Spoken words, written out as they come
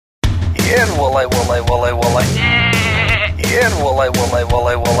Yan walay walay walay walay. Yan walay walay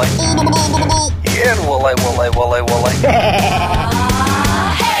walay walay. Yan walay walay walay walay.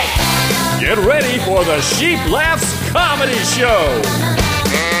 Get ready for the Sheep Laughs Comedy Show.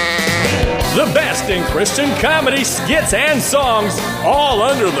 The best in Christian comedy, skits, and songs, all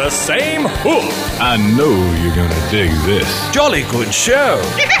under the same hook. I know you're gonna dig this. Jolly good show.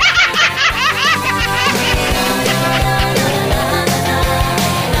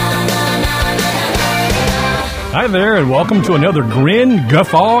 Hi there, and welcome to another grin,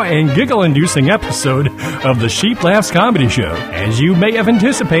 guffaw, and giggle-inducing episode of the Sheep Laughs Comedy Show. As you may have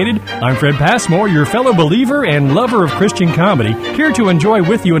anticipated, I'm Fred Passmore, your fellow believer and lover of Christian comedy, here to enjoy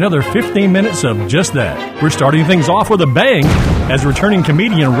with you another 15 minutes of just that. We're starting things off with a bang as returning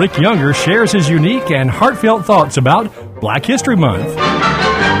comedian Rick Younger shares his unique and heartfelt thoughts about Black History Month.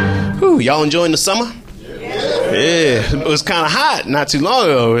 Whew, y'all enjoying the summer? Yeah, it was kind of hot not too long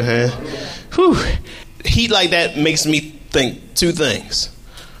ago. Whew. Heat like that makes me think two things.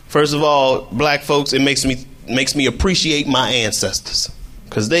 First of all, black folks, it makes me appreciate my ancestors,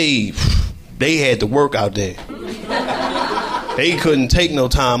 because they had to work out there. They couldn't take no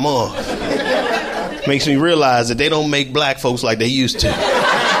time off. Makes me realize that they don't make black folks like they used to.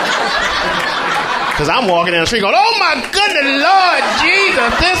 Because I'm walking down the street going, oh my goodness, Lord Jesus,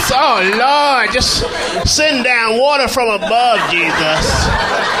 Lord, just send down water from above, Jesus.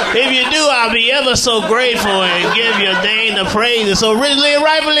 If you do, I'll be ever so grateful and give your name the praise it so richly and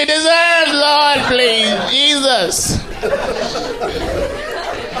rightfully deserves, Lord, please, Jesus.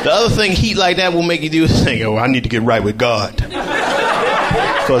 The other thing heat like that will make you do is think, oh, I need to get right with God.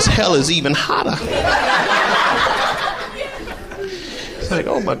 Because hell is even hotter. It's like,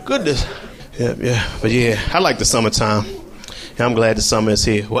 oh my goodness. Yeah. But yeah, I like the summertime. And I'm glad the summer is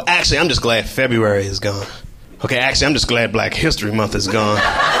here. Well, actually, I'm just glad February is gone. Okay, actually, I'm just glad Black History Month is gone.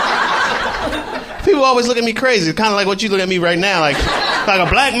 People always look at me crazy, kind of like what you look at me right now. Like a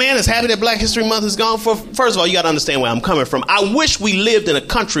black man is happy that Black History Month is gone. First of all, you got to understand where I'm coming from. I wish we lived in a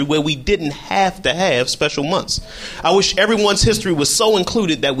country where we didn't have to have special months. I wish everyone's history was so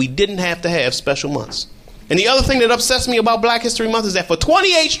included that we didn't have to have special months. And the other thing that upsets me about Black History Month is that for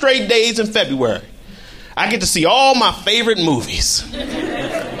 28 straight days in February, I get to see all my favorite movies.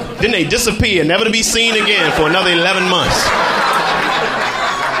 Then they disappear, never to be seen again for another 11 months.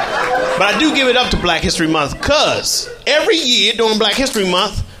 But I do give it up to Black History Month because every year during Black History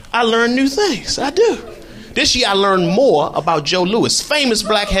Month, I learn new things. I do. This year I learned more about Joe Louis, famous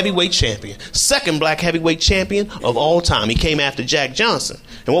black heavyweight champion, second black heavyweight champion of all time. He came after Jack Johnson.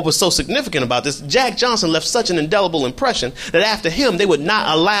 And what was so significant about this, Jack Johnson left such an indelible impression that after him, they would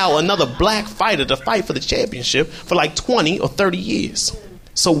not allow another black fighter to fight for the championship for like 20 or 30 years.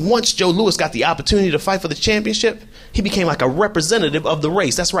 So once Joe Louis got the opportunity to fight for the championship, he became like a representative of the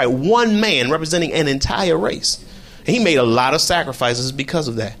race. That's right, one man representing an entire race. And he made a lot of sacrifices because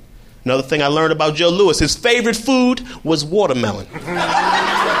of that. Another thing I learned about Joe Louis, his favorite food was watermelon.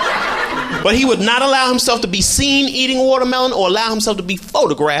 But he would not allow himself to be seen eating watermelon or allow himself to be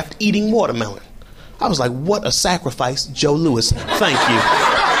photographed eating watermelon. I was like, what a sacrifice, Joe Louis. Thank you.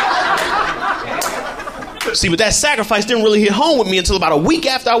 See, but that sacrifice didn't really hit home with me until about a week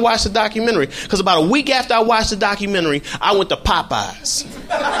after I watched the documentary. Because about a week after I watched the documentary, I went to Popeyes.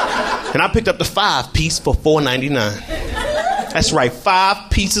 And I picked up the 5-piece for $4.99. That's right, 5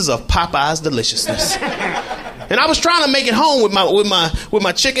 pieces of Popeyes deliciousness. And I was trying to make it home with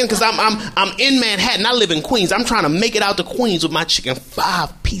my chicken because I'm in Manhattan. I live in Queens. I'm trying to make it out to Queens with my chicken.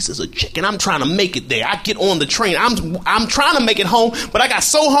 5 pieces of chicken. I'm trying to make it there. I get on the train. I'm trying to make it home, but I got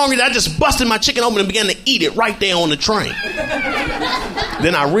so hungry that I just busted my chicken open and began to eat it right there on the train.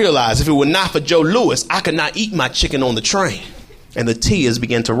 Then I realized if it were not for Joe Louis, I could not eat my chicken on the train. And the tears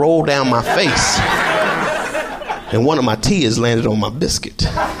began to roll down my face. And one of my tears landed on my biscuit.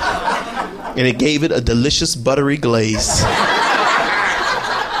 And it gave it a delicious buttery glaze.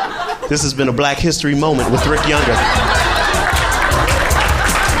 This has been a Black History Moment with Rick Younger.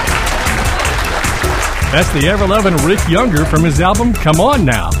 That's the ever-loving Rick Younger from his album Come On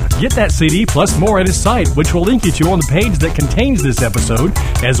Now. Get that CD plus more at his site, which we'll link you to on the page that contains this episode,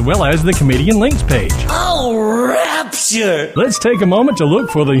 as well as the Comedian Links page. Oh, rapture! Let's take a moment to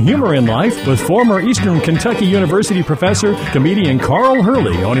look for the humor in life with former Eastern Kentucky University professor, comedian Carl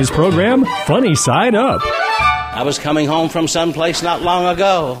Hurley on his program, Funny Side Up. I was coming home from someplace not long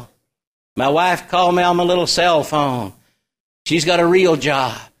ago. My wife called me on my little cell phone. She's got a real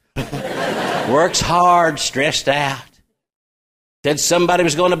job. Works hard, stressed out. Said somebody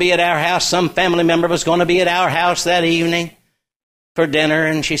was going to be at our house, some family member was going to be at our house that evening for dinner,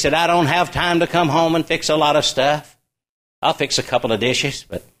 and she said, I don't have time to come home and fix a lot of stuff. I'll fix a couple of dishes,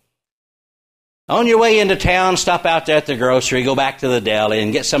 but On your way into town, stop out there at the grocery, go back to the deli,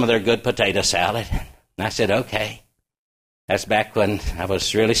 and get some of their good potato salad. And I said, okay. That's back when I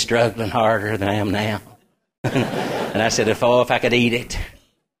was really struggling harder than I am now. And I said, if I could eat it,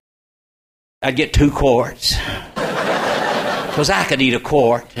 I'd get 2 quarts. Because I could eat a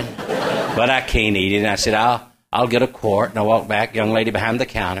quart, but I can't eat it. And I said, I'll get a quart. And I walked back, young lady behind the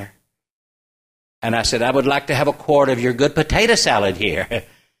counter. And I said, I would like to have a quart of your good potato salad here.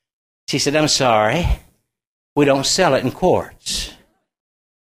 She said, I'm sorry, we don't sell it in quarts.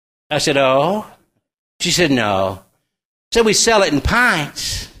 I said, oh? She said, no. I said, we sell it in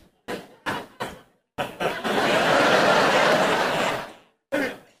pints.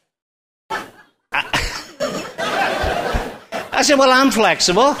 I said, well, I'm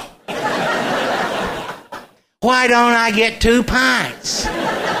flexible. Why don't I get 2 pints?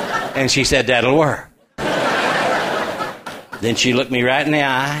 And she said, that'll work. Then she looked me right in the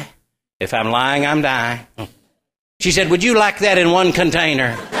eye. If I'm lying, I'm dying. She said, would you like that in 1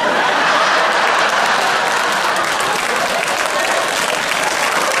 container?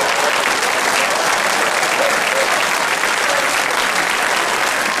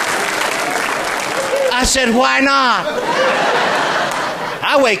 I said, why not?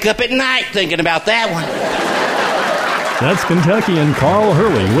 I wake up at night thinking about that one. That's Kentuckian Carl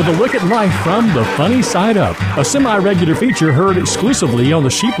Hurley with a look at life from the funny side up, a semi-regular feature heard exclusively on the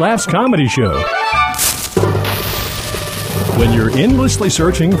Sheep Laughs Comedy Show. When you're endlessly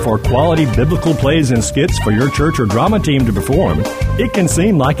searching for quality biblical plays and skits for your church or drama team to perform, it can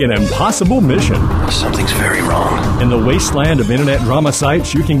seem like an impossible mission. Something's very wrong. In the wasteland of internet drama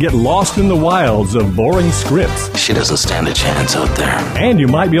sites, you can get lost in the wilds of boring scripts. She doesn't stand a chance out there. And you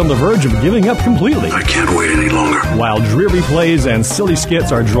might be on the verge of giving up completely. I can't wait any longer. While dreary plays and silly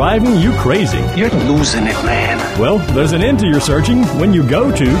skits are driving you crazy. You're losing it, man. Well, there's an end to your searching when you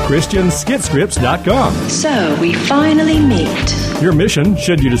go to ChristianSkitScripts.com. So we finally meet. Your mission,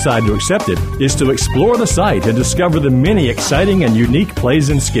 should you decide to accept it, is to explore the site and discover the many exciting and unique plays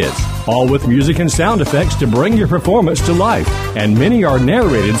and skits, all with music and sound effects to bring your performance to life. And many are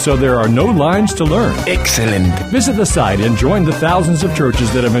narrated, so there are no lines to learn. Excellent. Visit the site and join the thousands of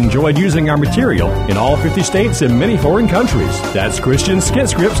churches that have enjoyed using our material in all 50 states and many foreign countries. That's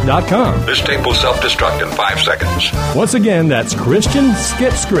ChristianSkitScripts.com. This tape will self-destruct in 5 seconds. Once again, that's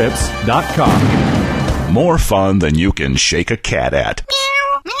ChristianSkitScripts.com. More fun than you can shake a cat at.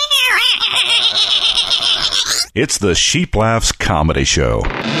 It's the Sheep Laughs Comedy Show.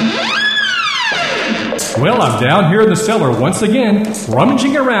 Well, I'm down here in the cellar once again,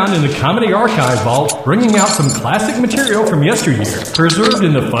 rummaging around in the Comedy Archive Vault, bringing out some classic material from yesteryear, preserved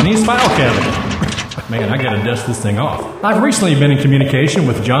in the funniest file cabinet. Man, I gotta dust this thing off. I've recently been in communication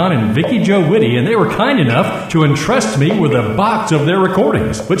with John and Vicky Joe Whitty, and they were kind enough to entrust me with a box of their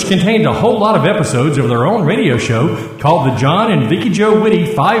recordings, which contained a whole lot of episodes of their own radio show called the John and Vicky Joe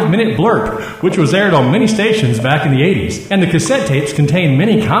Whitty 5-Minute Blurb, which was aired on many stations back in the 80s. And the cassette tapes contain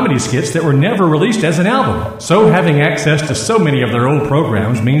many comedy skits that were never released as an album. So having access to so many of their old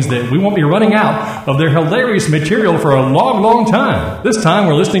programs means that we won't be running out of their hilarious material for a long, long time. This time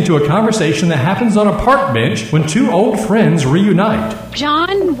we're listening to a conversation that happens on a park bench when 2 old friends reunite.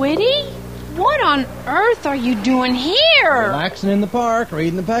 John Whitty? What on earth are you doing here? Relaxing in the park,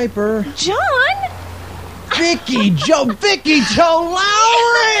 reading the paper. John? Vicky Joe Lowry!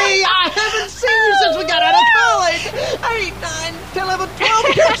 I haven't seen you since we got out of college. 8, 9, 10, 11,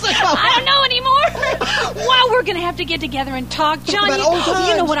 12 years ago. I don't know anymore. Wow, we're going to have to get together and talk. John, about old times.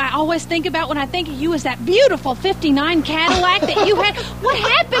 you know what I always think about when I think of you is that beautiful 59 Cadillac that you had. What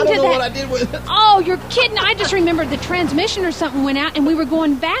happened I don't to know that? what I did with it. Oh, you're kidding. I just remembered the transmission or something went out and we were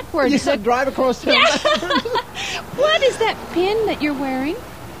going backwards. You said drive across town. Yeah. What is that pin that you're wearing?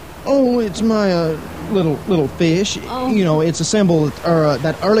 Oh, it's my little fish. Oh. You know, it's a symbol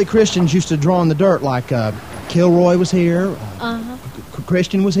that early Christians used to draw in the dirt, like Kilroy was here,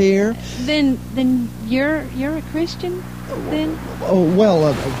 Christian was here. Then you're a Christian then? Oh,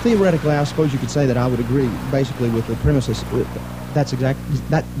 well, theoretically, I suppose you could say that I would agree, basically, with the premises. That's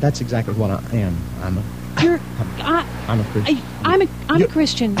exactly what I am. I'm a Christian. I'm a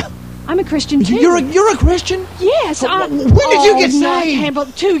Christian. I'm a Christian too. You're a Christian? Yes. When did you get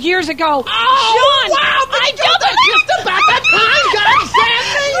saved? 2 years ago. Oh, John, wow! I Just about that time, God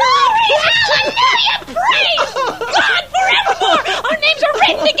saved me! Glory, hallelujah, praise God forevermore. Our names are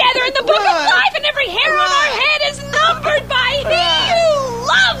written together in the book of life, and every hair on our head is numbered by He who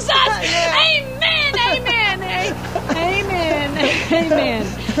loves us. Amen. Amen.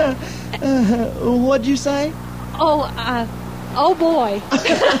 What'd you say? Oh, Oh, boy.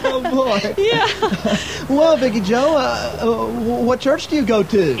 Oh, boy. Yeah. Well, Vicky Joe, what church do you go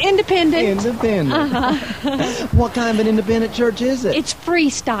to? Independent. Independent. Uh-huh. What kind of an independent church is it? It's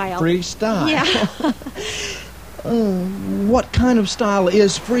freestyle. Freestyle. Yeah. What kind of style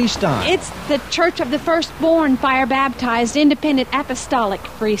is freestyle? It's the Church of the Firstborn, fire-baptized, independent, apostolic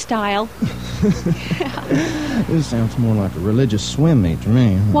freestyle. This sounds more like a religious swim meet to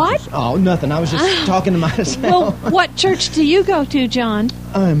me. What? Oh, nothing. I was just talking to myself. Well, what church do you go to, John?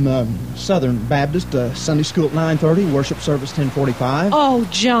 I'm Southern Baptist, Sunday school at 9:30, worship service 10:45. Oh,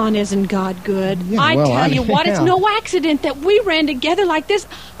 John, isn't God good? Yeah, I well, tell you what, it's yeah. no accident that we ran together like this.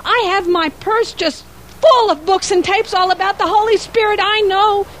 I have my purse just full of books and tapes all about the Holy Spirit. I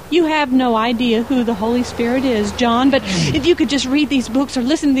know you have no idea who the Holy Spirit is, John, but if you could just read these books or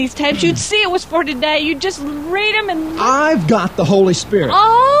listen to these tapes, you'd see it was for today. You'd just read them and... I've got the Holy Spirit.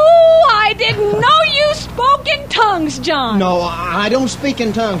 Oh, I didn't know you spoke in tongues, John. No, I don't speak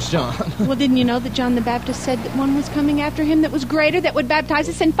in tongues, John. Well, didn't you know that John the Baptist said that one was coming after him that was greater, that would baptize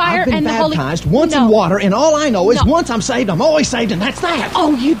us in fire I've been and the Holy... baptized once No. in water, and all I know is No. once I'm saved, I'm always saved, and that's that.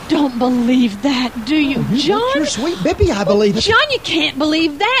 Oh, you don't believe that, do you, John? Your sweet Bippy, I believe it. John, you can't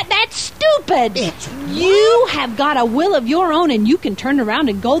believe that. That's stupid. It's You have got a will of your own, and you can turn around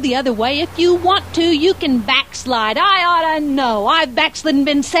and go the other way if you want to. You can backslide. I ought to know. I've backslid and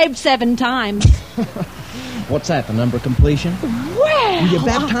been saved 7 times. What's that, the number of completion? Well, Were you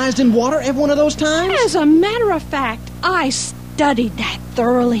baptized in water every one of those times? as a matter of fact, I studied that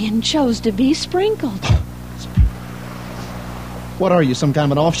thoroughly and chose to be sprinkled. What are you, some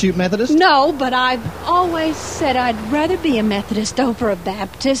kind of an offshoot Methodist? No, but I've always said I'd rather be a Methodist over a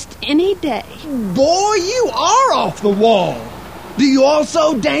Baptist any day. Boy, you are off the wall. Do you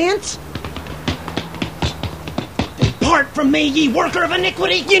also dance? Depart from me, ye worker of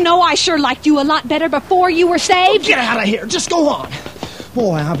iniquity. You know, I sure liked you a lot better before you were saved. Get out of here. Just go on.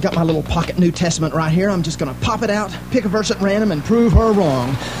 Boy, I've got my little pocket New Testament right here. I'm just going to pop it out, pick a verse at random, and prove her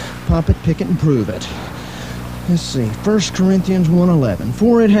wrong. Pop it, pick it, and prove it. Let's see, 1 Corinthians 1:11.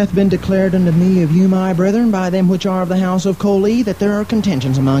 For it hath been declared unto me of you, my brethren, by them which are of the house of Chloe, that there are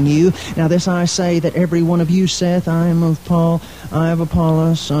contentions among you. Now this I say, that every one of you saith, I am of Paul, I have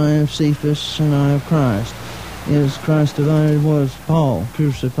Apollos, I have Cephas, and I have Christ. Is Christ divided? Was Paul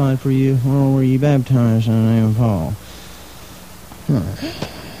crucified for you? Or were ye baptized in the name of Paul?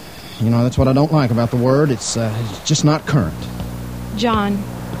 You know, that's what I don't like about the word. It's just not current. John,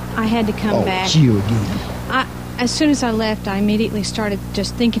 I had to come back. It's you again. As soon as I left, I immediately started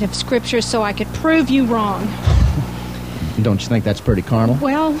just thinking of scripture so I could prove you wrong. Don't you think that's pretty carnal?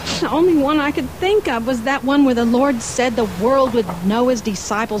 Well, the only one I could think of was that one where the Lord said the world would know his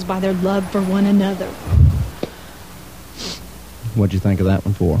disciples by their love for one another. What'd you think of that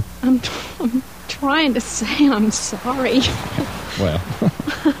one for? I'm trying to say I'm sorry. Well,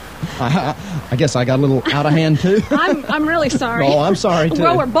 I guess I got a little out of hand, too. I'm really sorry. Oh, I'm sorry, too.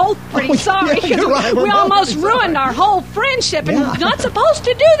 Well, we're both pretty sorry. Yeah, you're right. We We're almost both pretty ruined sorry. our whole friendship, and Yeah. not supposed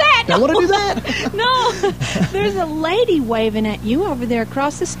to do that. Don't want to do that? No, there's a lady waving at you over there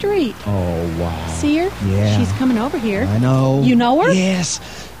across the street. Oh, wow. See her? Yeah. She's coming over here. I know. You know her? Yes.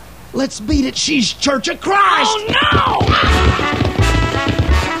 Let's beat it. She's Church of Christ. Oh, no!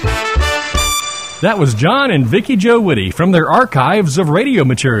 That was John and Vicky Joe Whitty from their archives of radio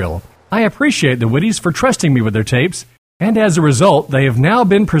material. I appreciate the Whittys for trusting me with their tapes, and as a result, they have now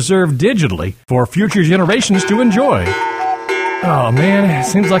been preserved digitally for future generations to enjoy. Oh man, it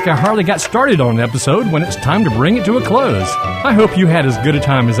seems like I hardly got started on an episode when it's time to bring it to a close. I hope you had as good a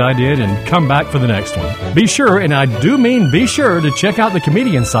time as I did and come back for the next one. Be sure, and I do mean be sure, to check out the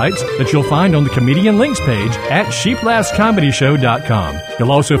comedian sites that you'll find on the Comedian Links page at sheeplaughscomedyshow.com.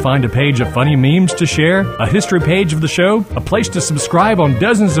 You'll also find a page of funny memes to share, a history page of the show, a place to subscribe on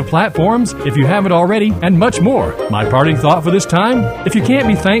dozens of platforms if you haven't already, and much more. My parting thought for this time: if you can't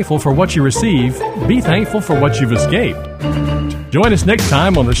be thankful for what you receive, be thankful for what you've escaped. Join us next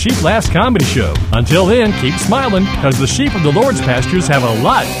time on the Sheep Laughs Comedy Show. Until then, keep smiling, because the sheep of the Lord's pastures have a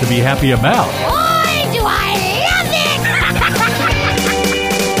lot to be happy about. Boy, do I love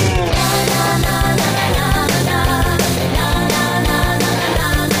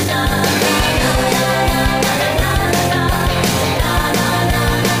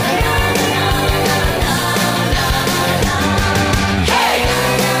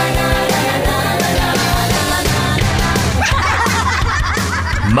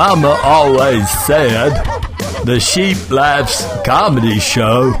Mama always said the Sheep Laughs Comedy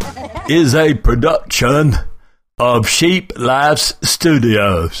Show is a production of Sheep Laughs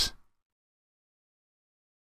Studios.